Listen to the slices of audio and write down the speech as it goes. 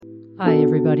Hi,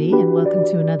 everybody, and welcome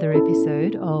to another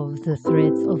episode of the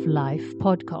Threads of Life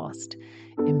podcast,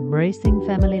 Embracing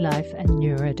Family Life and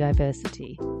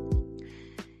Neurodiversity.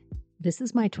 This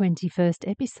is my 21st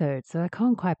episode, so I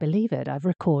can't quite believe it. I've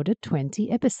recorded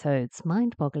 20 episodes,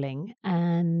 mind-boggling.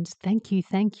 And thank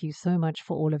you so much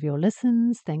for all of your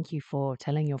listens. Thank you for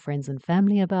telling your friends and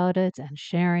family about it and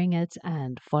sharing it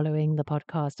and following the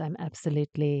podcast. I'm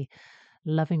absolutely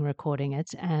loving recording it,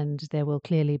 and there will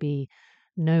clearly be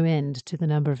no end to the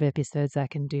number of episodes I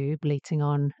can do bleating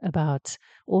on about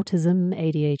autism,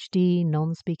 ADHD,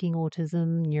 non-speaking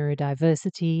autism,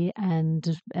 neurodiversity,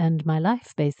 and my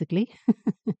life, basically.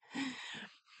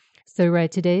 So, right,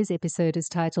 today's episode is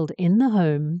titled In the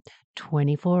Home,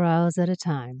 24 Hours at a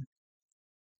Time.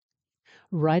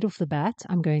 Right off the bat,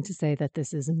 I'm going to say that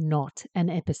this is not an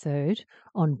episode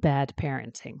on bad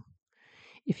parenting.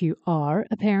 If you are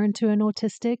a parent to an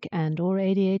autistic and or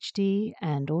ADHD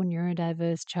and or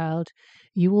neurodiverse child,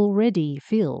 you already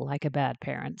feel like a bad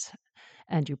parent,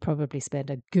 and you probably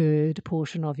spend a good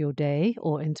portion of your day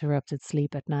or interrupted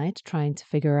sleep at night trying to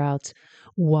figure out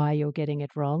why you're getting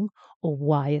it wrong or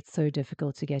why it's so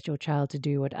difficult to get your child to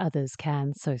do what others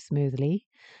can so smoothly,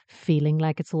 feeling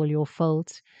like it's all your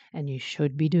fault and you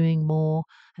should be doing more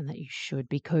and that you should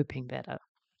be coping better.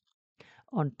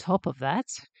 On top of that,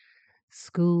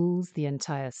 schools, the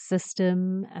entire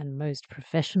system, and most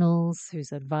professionals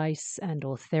whose advice and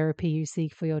or therapy you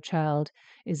seek for your child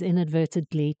is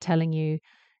inadvertently telling you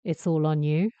it's all on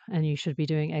you and you should be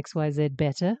doing XYZ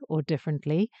better or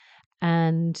differently.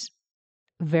 And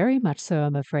very much so,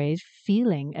 I'm afraid,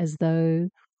 feeling as though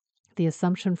the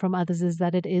assumption from others is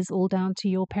that it is all down to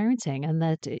your parenting and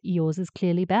that yours is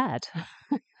clearly bad.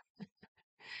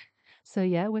 So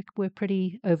yeah, we're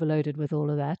pretty overloaded with all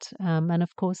of that. And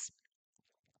of course,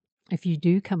 if you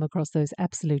do come across those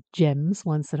absolute gems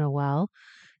once in a while,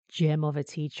 gem of a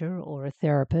teacher or a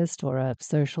therapist or a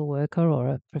social worker or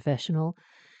a professional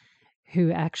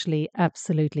who actually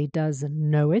absolutely does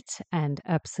know it and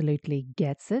absolutely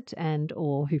gets it and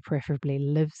or who preferably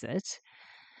lives it,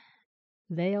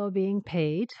 they are being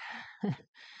paid.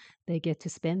 They get to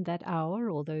spend that hour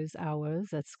or those hours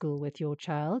at school with your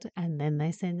child, and then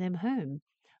they send them home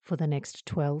for the next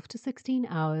 12 to 16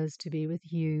 hours to be with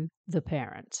you, the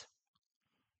parent.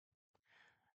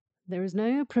 There is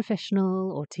no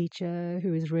professional or teacher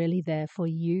who is really there for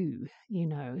you, you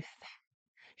know.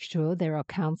 Sure, there are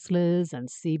counselors and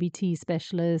CBT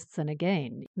specialists, and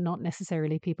again, not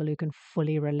necessarily people who can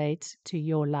fully relate to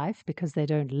your life because they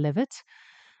don't live it.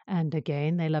 And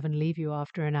again, they love and leave you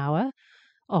after an hour,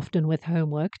 often with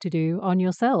homework to do on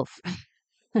yourself.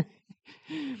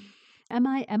 Am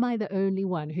I the only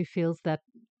one who feels that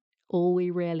all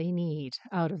we really need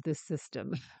out of this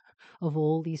system of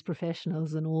all these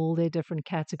professionals and all their different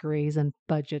categories and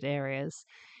budget areas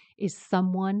is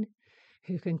someone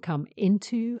who can come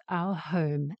into our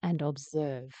home and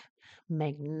observe,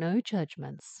 make no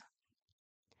judgments,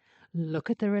 look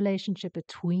at the relationship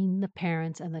between the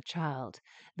parent and the child,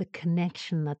 the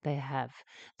connection that they have,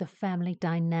 the family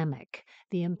dynamic,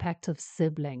 the impact of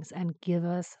siblings, and give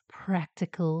us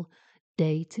practical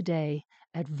day-to-day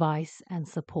advice and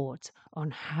support on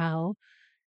how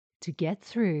to get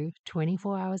through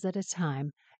 24 hours at a time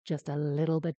just a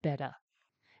little bit better.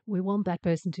 We want that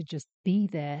person to just be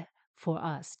there for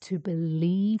us, to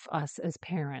believe us as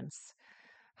parents.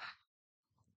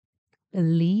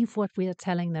 Believe what we are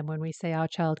telling them when we say our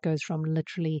child goes from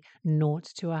literally 0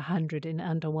 to 100 in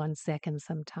under 1 second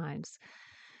sometimes.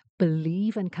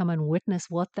 Believe and come and witness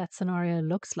what that scenario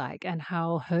looks like and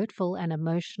how hurtful and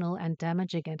emotional and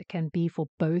damaging it can be for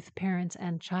both parent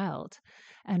and child,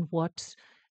 and what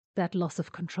that loss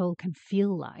of control can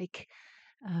feel like.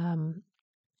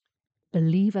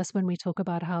 Believe us when we talk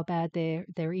about how bad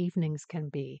their evenings can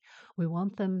be. We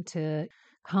want them to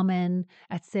come in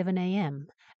at 7 a.m.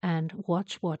 and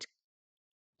watch what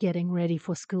getting ready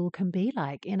for school can be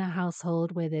like in a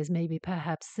household where there's maybe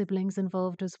perhaps siblings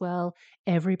involved as well.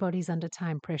 Everybody's under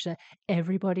time pressure.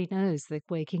 Everybody knows that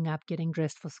waking up, getting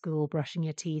dressed for school, brushing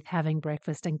your teeth, having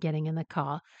breakfast, and getting in the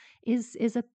car is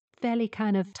a fairly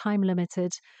kind of time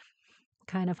limited,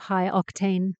 kind of high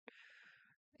octane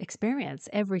experience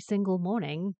every single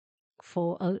morning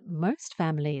for most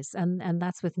families, and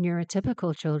that's with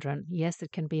neurotypical children. Yes,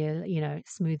 it can be a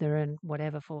smoother and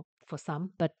whatever for some,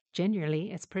 but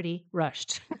generally it's pretty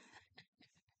rushed.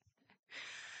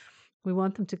 We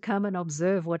want them to come and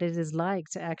observe what it is like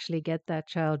to actually get that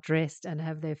child dressed and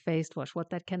have their face washed, what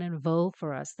that can involve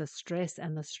for us, the stress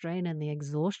and the strain and the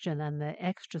exhaustion and the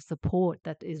extra support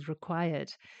that is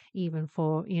required even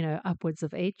for upwards of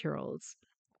 8-year-olds.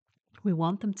 We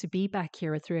want them to be back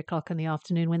here at 3 o'clock in the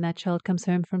afternoon when that child comes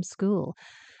home from school.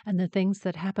 And the things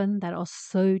that happen that are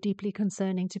so deeply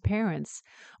concerning to parents,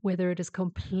 whether it is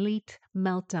complete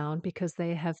meltdown because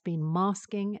they have been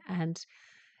masking and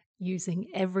using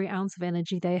every ounce of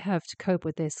energy they have to cope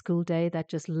with their school day that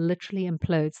just literally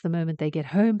implodes the moment they get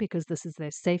home because this is their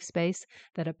safe space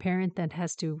that a parent then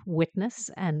has to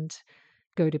witness and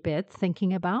go to bed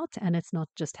thinking about. And it's not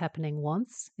just happening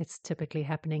once, it's typically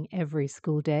happening every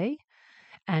school day.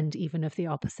 And even if the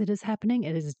opposite is happening,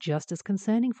 it is just as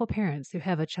concerning for parents who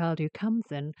have a child who comes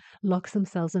in, locks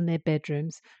themselves in their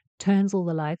bedrooms, turns all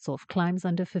the lights off, climbs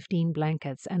under 15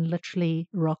 blankets, and literally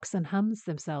rocks and hums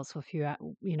themselves for a few,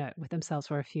 with themselves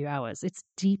for a few hours. It's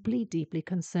deeply, deeply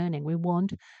concerning. We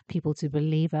want people to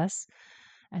believe us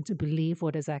and to believe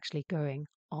what is actually going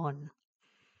on.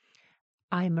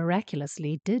 I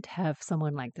miraculously did have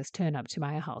someone like this turn up to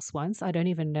my house once. I don't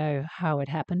even know how it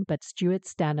happened, but Stuart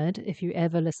Stannard, if you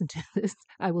ever listen to this,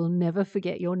 I will never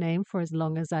forget your name for as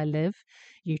long as I live.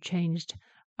 You changed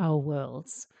our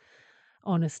worlds.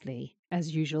 Honestly,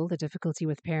 as usual, the difficulty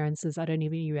with parents is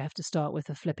you have to start with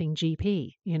a flipping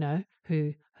GP,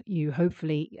 who you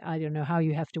hopefully, I don't know how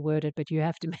you have to word it, but you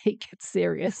have to make it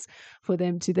serious for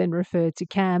them to then refer to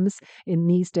CAMS. In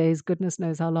these days, goodness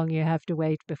knows how long you have to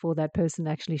wait before that person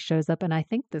actually shows up. And I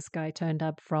think this guy turned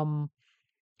up from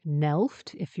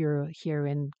NELFT, if you're here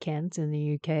in Kent in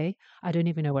the UK. I don't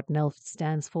even know what NELFT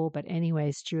stands for, but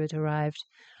anyway, Stuart arrived.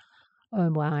 Oh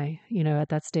my, at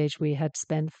that stage we had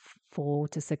spent 4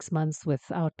 to 6 months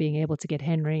without being able to get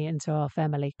Henry into our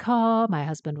family car. My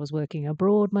husband was working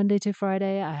abroad Monday to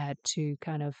Friday. I had two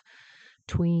kind of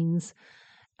tweens.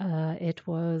 It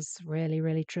was really,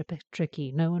 really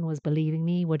tricky. No one was believing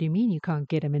me. What do you mean you can't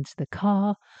get him into the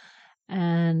car?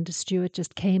 And Stuart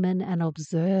just came in and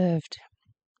observed.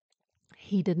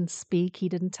 He didn't speak. He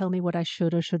didn't tell me what I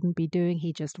should or shouldn't be doing.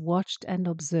 He just watched and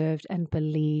observed and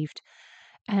believed.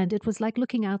 And it was like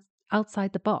looking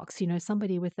outside the box,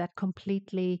 somebody with that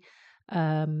completely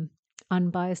um,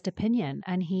 unbiased opinion.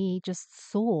 And he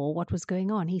just saw what was going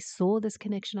on. He saw this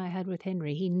connection I had with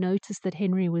Henry. He noticed that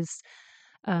Henry was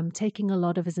taking a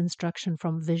lot of his instruction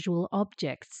from visual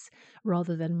objects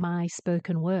rather than my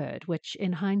spoken word, which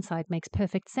in hindsight makes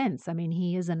perfect sense. I mean,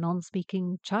 he is a non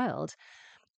speaking child.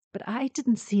 But I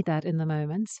didn't see that in the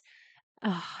moment.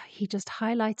 He just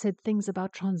highlighted things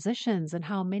about transitions and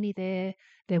how many there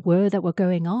were that were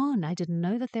going on. I didn't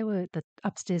know that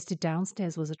upstairs to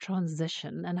downstairs was a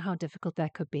transition and how difficult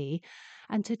that could be.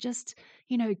 And to just,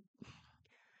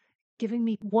 giving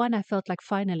me one, I felt like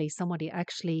finally somebody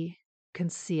actually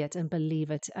can see it and believe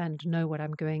it and know what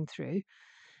I'm going through.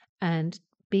 And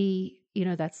B,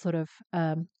 that sort of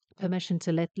permission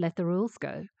to let the rules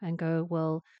go and go,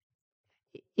 well,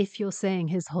 if you're saying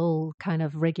his whole kind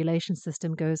of regulation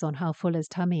system goes on how full his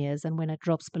tummy is, and when it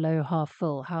drops below half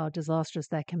full, how disastrous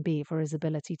that can be for his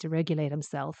ability to regulate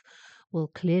himself, will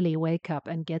clearly wake up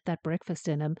and get that breakfast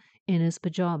in him in his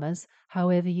pajamas,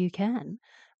 however you can.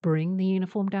 Bring the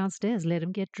uniform downstairs, let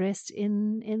him get dressed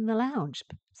in the lounge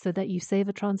so that you save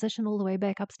a transition all the way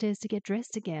back upstairs to get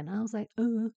dressed again. I was like,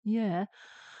 oh, yeah.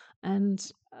 And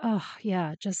oh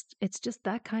yeah, it's just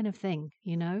that kind of thing.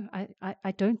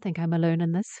 I don't think I'm alone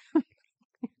in this.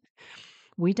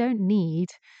 We don't need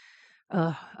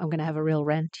I'm going to have a real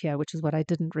rant here, which is what I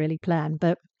didn't really plan,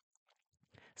 but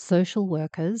social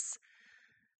workers,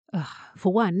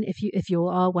 for one, if you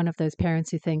are one of those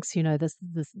parents who thinks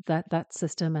that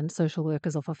system and social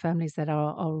workers are for families that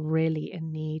are really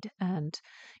in need, and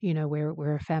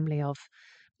we're a family of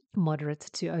moderate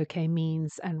to okay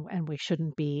means, and we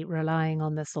shouldn't be relying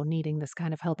on this or needing this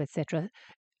kind of help, etc.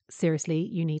 Seriously,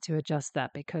 you need to adjust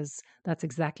that, because that's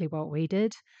exactly what we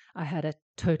did. I had a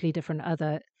totally different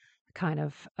other kind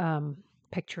of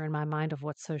picture in my mind of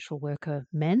what social worker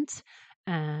meant,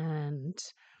 and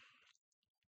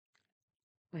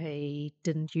I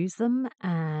didn't use them,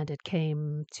 and it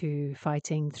came to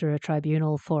fighting through a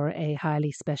tribunal for a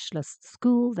highly specialist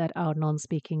school that our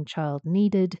non-speaking child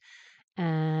needed.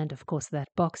 And of course, that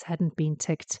box hadn't been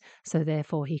ticked, so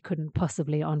therefore he couldn't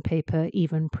possibly on paper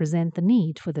even present the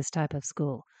need for this type of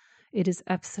school. It is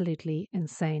absolutely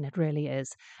insane. It really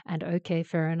is. And okay,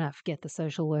 fair enough. Get the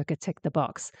social worker, tick the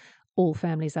box. All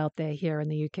families out there here in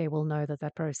the UK will know that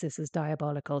that process is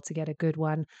diabolical to get a good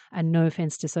one. And no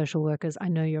offense to social workers, I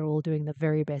know you're all doing the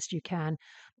very best you can,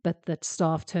 but the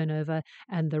staff turnover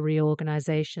and the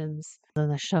reorganizations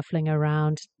and the shuffling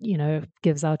around,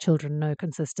 gives our children no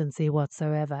consistency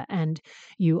whatsoever. And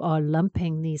you are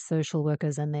lumping these social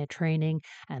workers and their training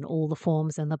and all the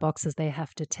forms and the boxes they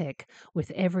have to tick with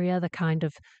every other kind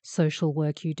of social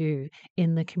work you do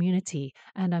in the community.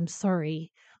 And I'm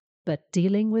sorry, But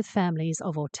dealing with families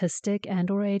of autistic and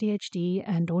or ADHD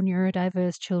and or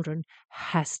neurodiverse children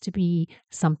has to be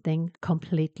something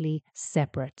completely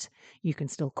separate. You can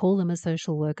still call them a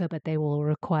social worker, but they will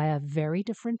require very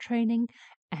different training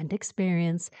and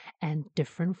experience and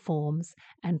different forms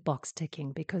and box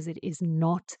ticking, because it is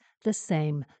not the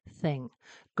same thing.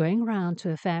 Going round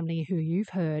to a family who you've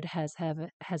heard has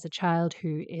a child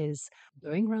who is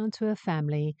going round to a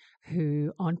family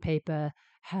who on paper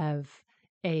have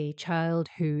a child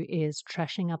who is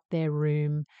trashing up their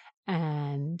room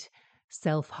and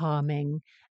self-harming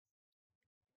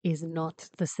is not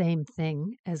the same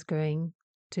thing as going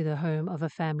to the home of a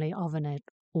family of an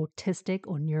autistic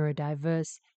or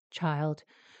neurodiverse child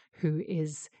who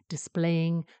is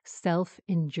displaying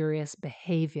self-injurious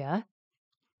behavior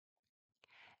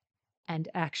and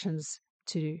actions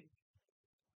to,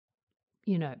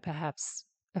 perhaps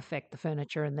affect the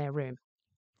furniture in their room.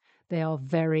 They are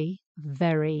very,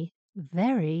 very,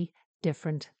 very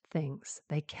different things.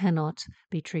 They cannot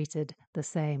be treated the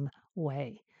same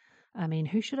way. I mean,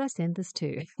 who should I send this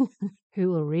to? Who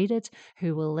will read it?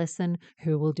 Who will listen?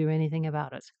 Who will do anything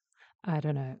about it? I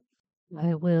don't know.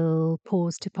 I will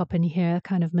pause to pop in here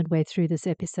kind of midway through this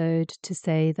episode to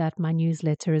say that my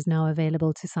newsletter is now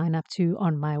available to sign up to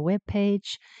on my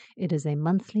webpage. It is a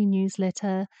monthly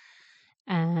newsletter,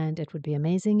 and it would be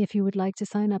amazing if you would like to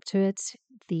sign up to it.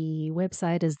 The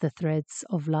website is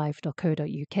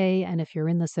thethreadsoflife.co.uk, and if you're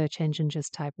in the search engine,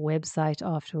 just type website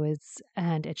afterwards,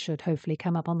 and it should hopefully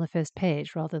come up on the first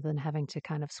page rather than having to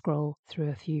kind of scroll through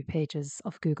a few pages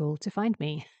of Google to find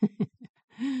me.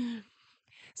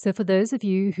 So, for those of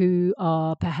you who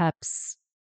are perhaps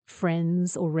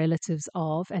friends or relatives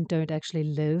of and don't actually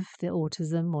live the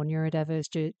autism or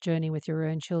neurodiverse journey with your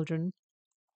own children,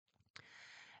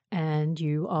 and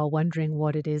you are wondering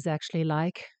what it is actually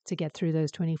like to get through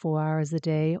those 24 hours a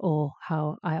day, or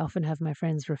how I often have my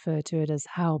friends refer to it as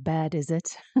how bad is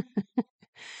it?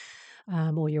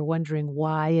 Or you're wondering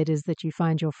why it is that you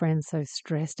find your friends so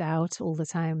stressed out all the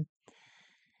time.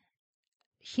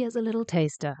 Here's a little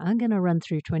taster. I'm going to run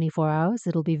through 24 hours.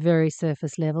 It'll be very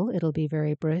surface level. It'll be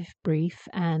very brief,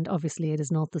 and obviously it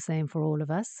is not the same for all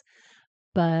of us.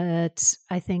 But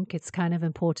I think it's kind of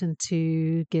important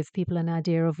to give people an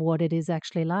idea of what it is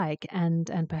actually like, and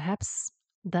perhaps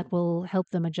that will help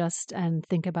them adjust and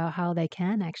think about how they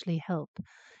can actually help.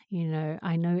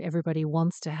 I know everybody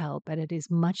wants to help, but it is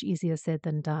much easier said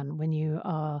than done when you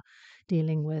are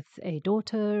dealing with a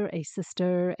daughter, a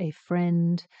sister, a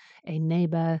friend, a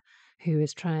neighbor who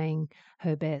is trying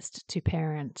her best to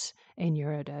parent a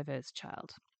neurodiverse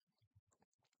child.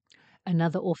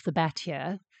 Another off the bat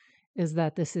here is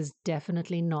that this is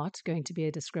definitely not going to be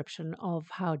a description of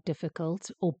how difficult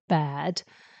or bad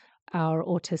our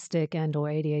autistic and or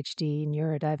ADHD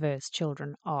neurodiverse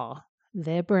children are.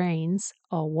 Their brains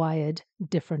are wired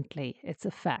differently. It's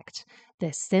a fact.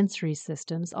 Their sensory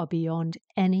systems are beyond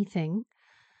anything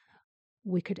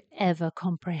we could ever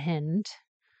comprehend.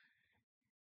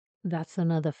 That's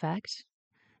another fact.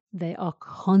 They are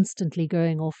constantly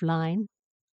going offline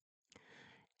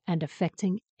and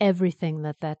affecting everything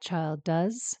that that child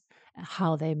does,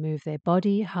 how they move their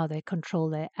body, how they control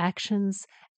their actions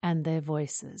and their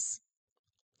voices.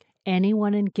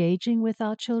 Anyone engaging with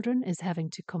our children is having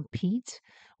to compete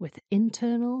with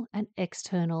internal and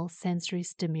external sensory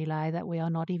stimuli that we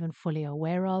are not even fully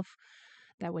aware of,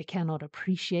 that we cannot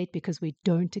appreciate because we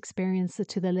don't experience it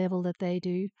to the level that they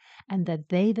do, and that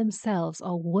they themselves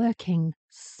are working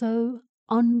so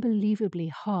unbelievably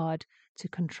hard to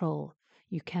control.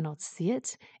 You cannot see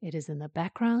it. It is in the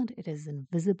background. It is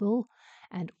invisible.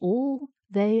 And all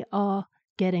they are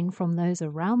getting from those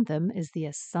around them is the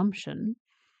assumption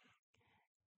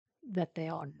that they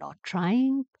are not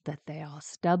trying, that they are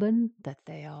stubborn, that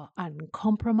they are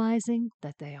uncompromising,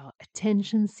 that they are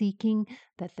attention seeking,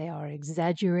 that they are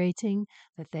exaggerating,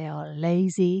 that they are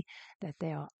lazy, that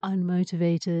they are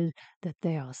unmotivated, that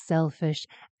they are selfish.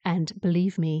 And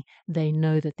believe me, they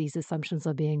know that these assumptions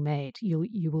are being made.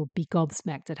 You will be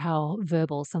gobsmacked at how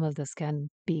verbal some of this can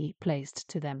be placed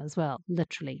to them as well.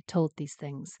 Literally told these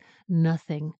things.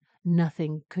 Nothing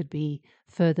could be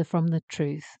further from the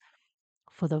truth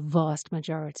for the vast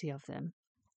majority of them,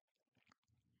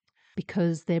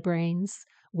 because their brains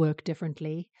work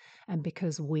differently, and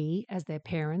because we, as their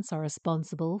parents, are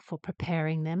responsible for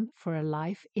preparing them for a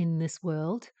life in this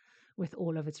world with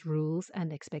all of its rules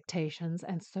and expectations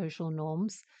and social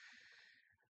norms,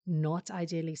 not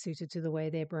ideally suited to the way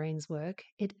their brains work.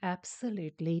 It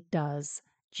absolutely does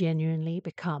genuinely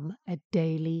become a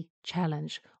daily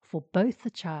challenge for both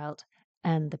the child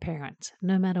and the parent,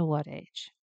 no matter what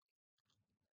age.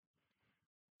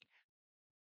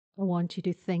 want you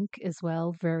to think as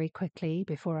well very quickly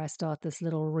before I start this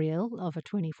little reel of a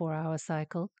 24-hour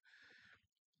cycle.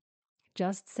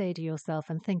 Just say to yourself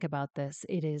and think about this.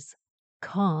 It is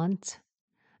can't,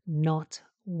 not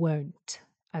won't.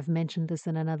 I've mentioned this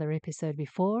in another episode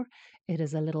before. It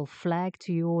is a little flag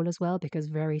to you all as well, because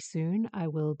very soon I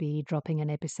will be dropping an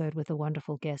episode with a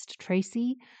wonderful guest,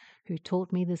 Tracy, who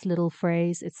taught me this little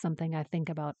phrase. It's something I think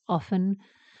about often,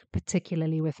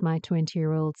 particularly with my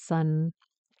 20-year-old son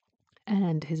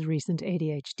and his recent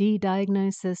ADHD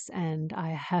diagnosis, and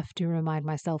I have to remind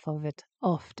myself of it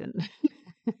often.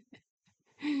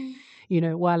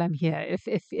 While I'm here,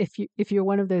 if you're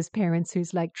one of those parents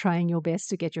who's like trying your best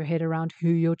to get your head around who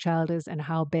your child is and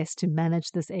how best to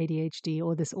manage this ADHD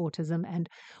or this autism, and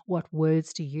what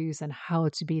words to use and how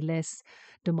to be less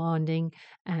demanding,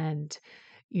 and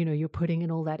you're putting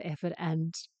in all that effort,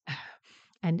 and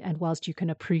whilst you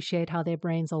can appreciate how their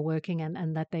brains are working,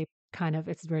 and that they kind of,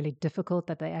 it's really difficult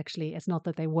that they actually, it's not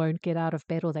that they won't get out of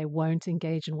bed or they won't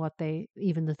engage in what they,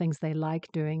 even the things they like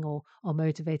doing or are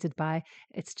motivated by,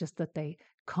 it's just that they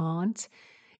can't.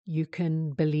 You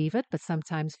can believe it, but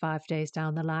sometimes 5 days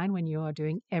down the line, when you are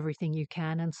doing everything you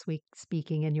can and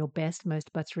speaking in your best, most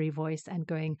buttery voice and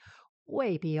going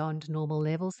way beyond normal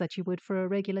levels that you would for a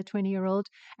regular 20-year-old,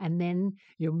 and then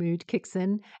your mood kicks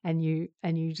in, and you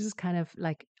just kind of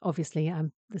like, obviously,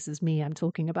 this is me I'm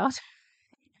talking about,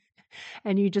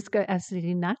 and you just go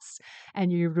absolutely nuts,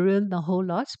 and you ruin the whole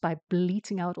lot by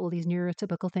bleating out all these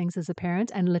neurotypical things as a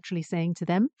parent and literally saying to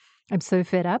them, I'm so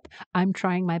fed up. I'm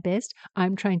trying my best.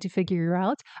 I'm trying to figure you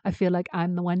out. I feel like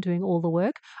I'm the one doing all the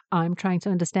work. I'm trying to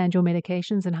understand your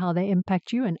medications and how they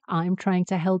impact you. And I'm trying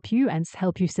to help you and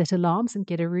help you set alarms and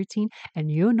get a routine.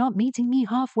 And you're not meeting me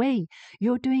halfway.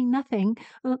 You're doing nothing.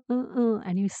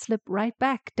 And you slip right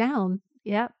back down.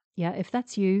 Yeah. Yeah. If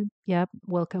that's you, yeah,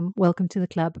 welcome. Welcome to the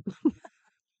club.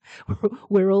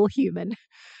 We're all human.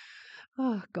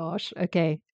 Oh, gosh.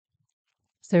 Okay.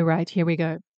 So, right, here we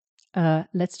go.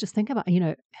 Let's just think about,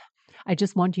 I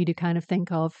just want you to kind of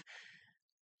think of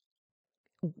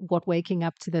what waking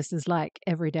up to this is like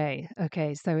every day.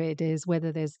 Okay, so it is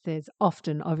whether there's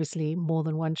often obviously more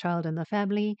than one child in the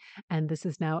family, and this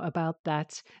is now about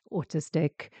that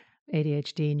autistic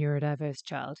ADHD neurodiverse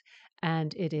child.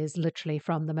 And it is literally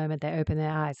from the moment they open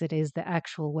their eyes, it is the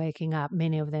actual waking up.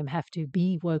 Many of them have to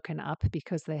be woken up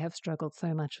because they have struggled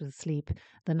so much with sleep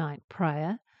the night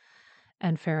prior.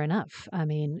 And fair enough. I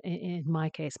mean, in my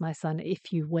case, my son,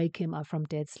 if you wake him up from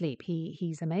dead sleep,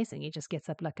 he's amazing. He just gets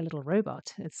up like a little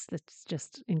robot. It's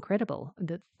just incredible.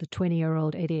 The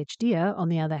 20-year-old ADHDer, on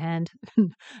the other hand,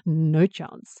 no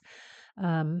chance.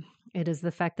 It is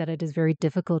the fact that it is very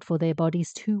difficult for their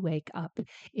bodies to wake up.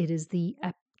 It is the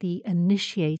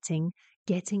initiating,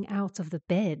 getting out of the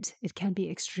bed. It can be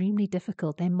extremely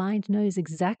difficult. Their mind knows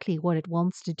exactly what it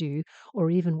wants to do,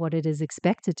 or even what it is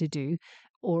expected to do,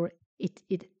 or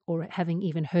or having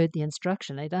even heard the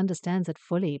instruction, it understands it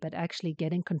fully, but actually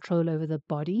getting control over the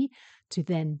body to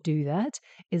then do that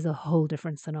is a whole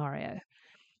different scenario.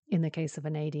 In the case of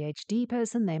an ADHD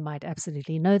person, they might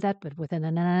absolutely know that, but within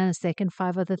a nanosecond,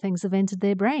 5 other things have entered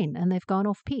their brain and they've gone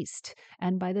off piste.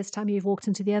 And by this time, you've walked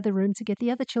into the other room to get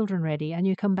the other children ready, and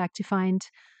you come back to find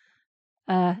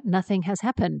nothing has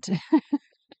happened.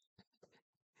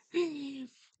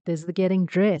 There's the getting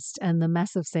dressed and the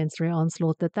massive sensory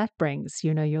onslaught that brings.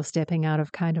 You're stepping out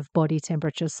of kind of body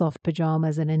temperature soft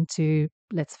pajamas and into,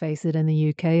 let's face it, in the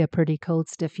UK, a pretty cold,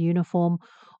 stiff uniform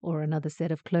or another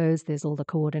set of clothes. There's all the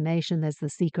coordination, there's the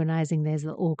synchronizing, there's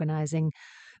the organizing,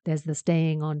 there's the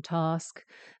staying on task,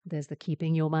 there's the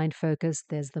keeping your mind focused,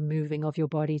 there's the moving of your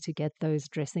body to get those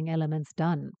dressing elements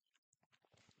done.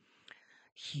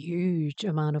 Huge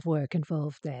amount of work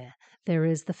involved there. There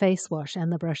is the face wash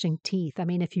and the brushing teeth. I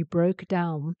mean, if you broke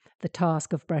down the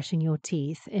task of brushing your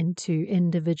teeth into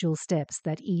individual steps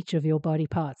that each of your body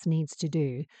parts needs to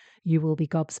do, you will be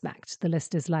gobsmacked. The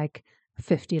list is like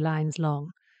 50 lines long.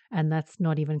 And that's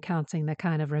not even counting the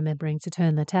kind of remembering to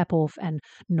turn the tap off and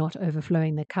not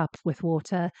overflowing the cup with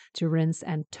water to rinse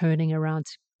and turning around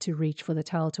to reach for the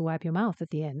towel to wipe your mouth at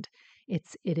the end.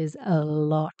 It is a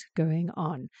lot going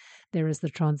on. There is the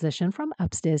transition from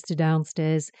upstairs to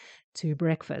downstairs to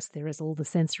breakfast. There is all the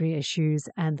sensory issues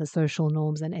and the social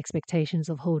norms and expectations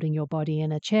of holding your body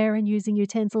in a chair and using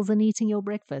utensils and eating your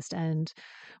breakfast, and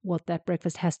what that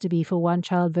breakfast has to be for one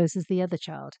child versus the other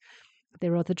child.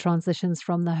 There are the transitions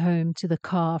from the home to the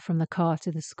car, from the car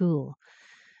to the school.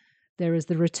 There is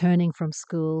the returning from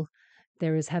school.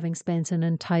 There is having spent an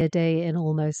entire day in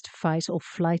almost fight or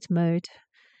flight mode.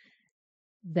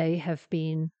 They have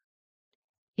been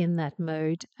in that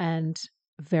mode and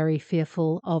very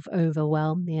fearful of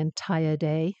overwhelm the entire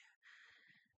day.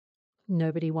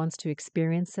 Nobody wants to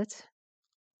experience it,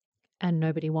 and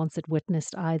nobody wants it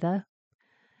witnessed either.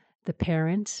 The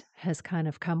parent has kind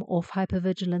of come off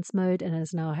hypervigilance mode and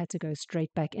has now had to go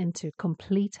straight back into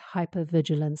complete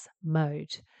hypervigilance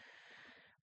mode.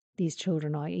 These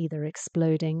children are either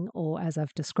exploding or, as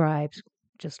I've described,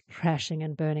 just crashing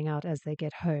and burning out as they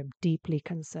get home. Deeply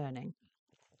concerning.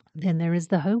 Then there is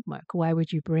the homework. Why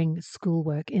would you bring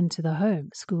schoolwork into the home?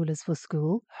 School is for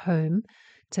school. Home,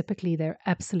 typically their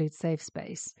absolute safe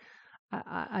space.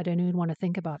 I don't even want to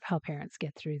think about how parents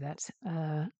get through that.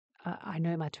 I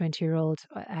know my 20-year-old,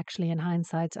 actually, in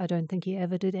hindsight, I don't think he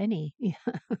ever did any.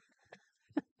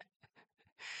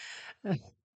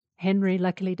 Henry,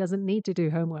 luckily, doesn't need to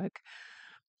do homework.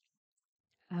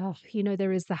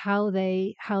 There is the how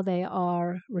they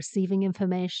are receiving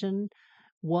information,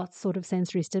 what sort of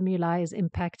sensory stimuli is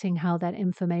impacting how that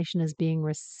information is being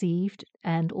received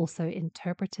and also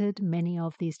interpreted. Many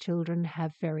of these children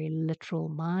have very literal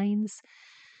minds,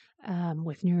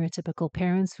 with neurotypical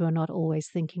parents who are not always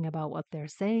thinking about what they're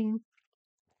saying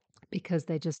because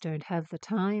they just don't have the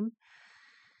time.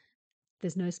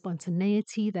 There's no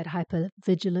spontaneity, that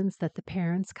hypervigilance that the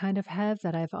parents kind of have,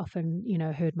 that I've often,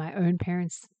 heard my own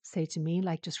parents say to me,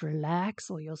 like, just relax,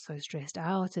 or you're so stressed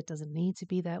out. It doesn't need to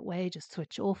be that way. Just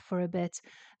switch off for a bit.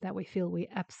 That we feel we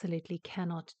absolutely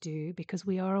cannot do because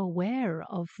we are aware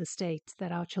of the state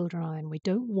that our children are in. We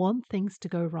don't want things to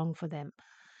go wrong for them.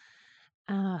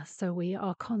 So we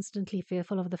are constantly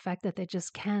fearful of the fact that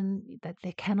that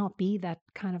there cannot be that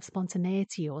kind of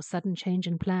spontaneity or sudden change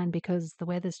in plan because the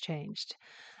weather's changed,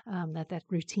 that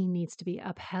routine needs to be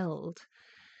upheld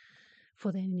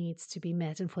for their needs to be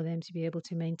met and for them to be able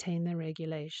to maintain their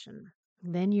regulation.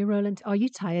 Then you roll into, are you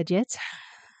tired yet?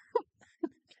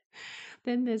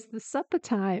 Then there's the supper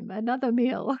time, another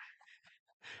meal,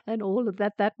 and all of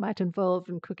that might involve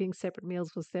in cooking separate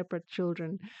meals for separate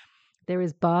children. There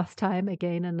is bath time,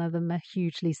 again, another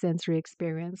hugely sensory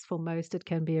experience. For most, it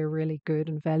can be a really good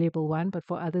and valuable one, but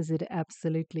for others, it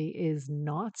absolutely is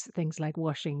not. Things like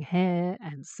washing hair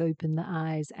and soap in the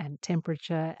eyes and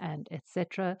temperature and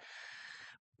etc.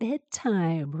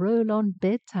 Bedtime, roll on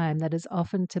bedtime. That is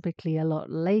often typically a lot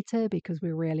later because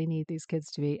we really need these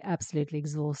kids to be absolutely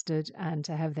exhausted and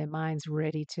to have their minds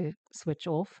ready to switch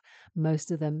off. Most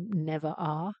of them never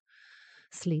are.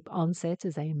 Sleep onset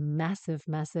is a massive,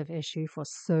 massive issue for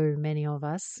so many of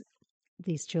us.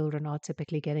 These children are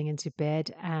typically getting into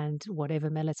bed, and whatever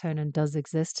melatonin does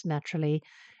exist naturally,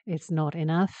 it's not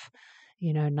enough.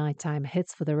 Nighttime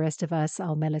hits for the rest of us.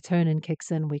 Our melatonin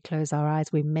kicks in. We close our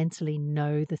eyes. We mentally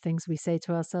know the things we say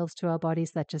to ourselves, to our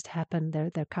bodies, that just happen.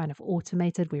 They're kind of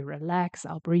automated. We relax.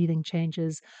 Our breathing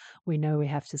changes. We know we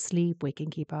have to sleep. We can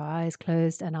keep our eyes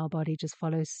closed, and our body just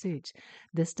follows suit.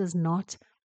 This does not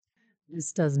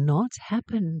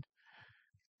happen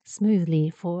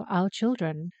smoothly for our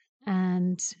children,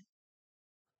 and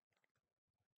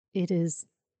it is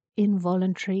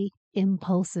involuntary,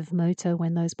 impulsive motor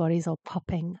when those bodies are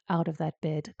popping out of that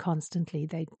bed constantly.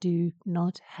 They do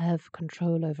not have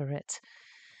control over it.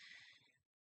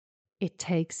 It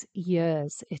takes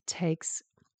years. It takes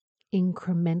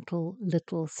incremental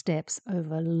little steps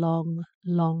over long,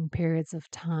 long periods of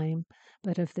time.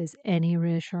 But if there's any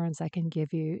reassurance I can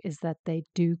give you, is that they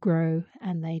do grow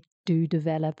and they do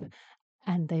develop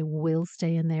and they will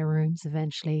stay in their rooms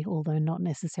eventually, although not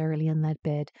necessarily in that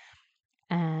bed.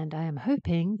 And I am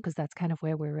hoping, because that's kind of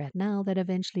where we're at now, that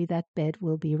eventually that bed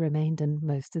will be remained in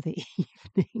most of the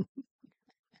evening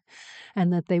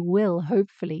and that they will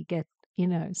hopefully get,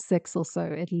 6 or so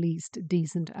at least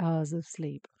decent hours of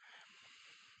sleep.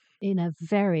 In a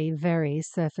very, very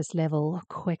surface level,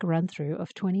 quick run through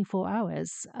of 24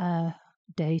 hours,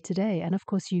 day to day. And of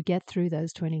course, you get through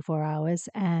those 24 hours,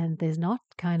 and there's not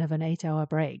kind of an 8-hour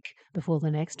break before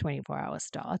the next 24 hours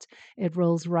start. It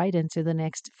rolls right into the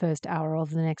next first hour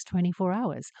of the next 24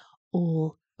 hours,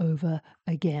 all over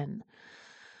again.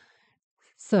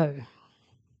 So,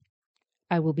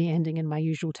 I will be ending in my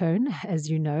usual tone, as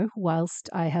you know. Whilst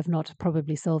I have not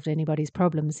probably solved anybody's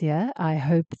problems here, I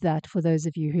hope that for those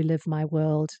of you who live my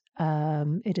world,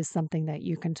 it is something that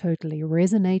you can totally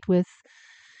resonate with,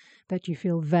 that you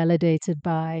feel validated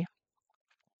by.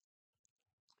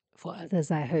 For others,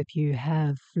 I hope you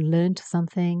have learned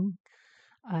something.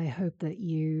 I hope that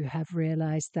you have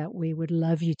realized that we would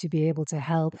love you to be able to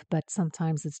help, but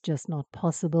sometimes it's just not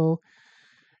possible.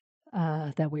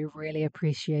 That we really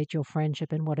appreciate your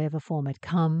friendship in whatever form it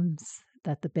comes,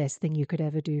 that the best thing you could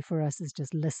ever do for us is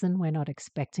just listen. We're not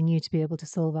expecting you to be able to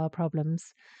solve our problems,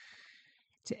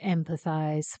 to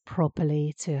empathize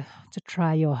properly, to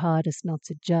try your hardest not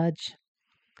to judge.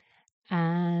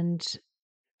 And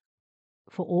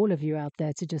for all of you out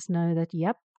there to just know that,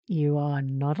 yep, you are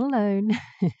not alone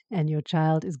and your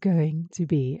child is going to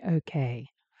be okay.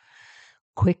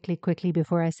 Quickly,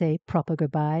 before I say proper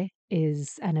goodbye,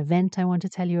 is an event I want to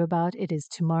tell you about. It is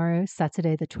tomorrow,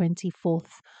 Saturday, the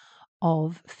 24th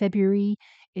of February.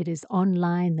 It is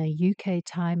online. The UK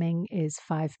timing is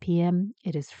 5 p.m.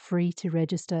 It is free to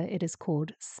register. It is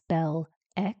called Spell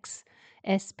X,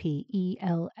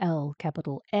 SPELL,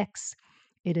 capital X.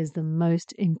 It is the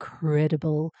most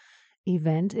incredible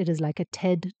event. It is like a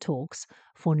TED Talks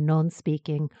for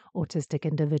non-speaking autistic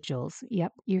individuals.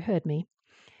 Yep, you heard me.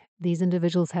 These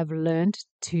individuals have learned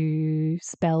to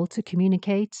spell, to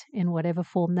communicate in whatever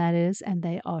form that is, and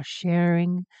they are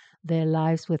sharing their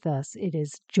lives with us. It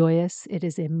is joyous, it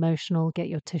is emotional. Get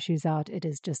your tissues out. It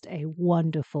is just a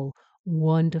wonderful,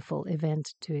 wonderful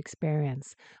event to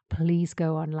experience. Please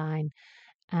go online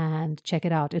and check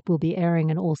it out. It will be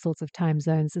airing in all sorts of time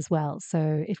zones as well.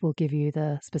 So it will give you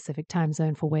the specific time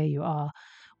zone for where you are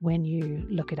when you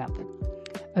look it up.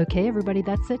 Okay, everybody,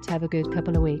 that's it. Have a good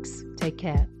couple of weeks. Take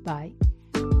care. Bye.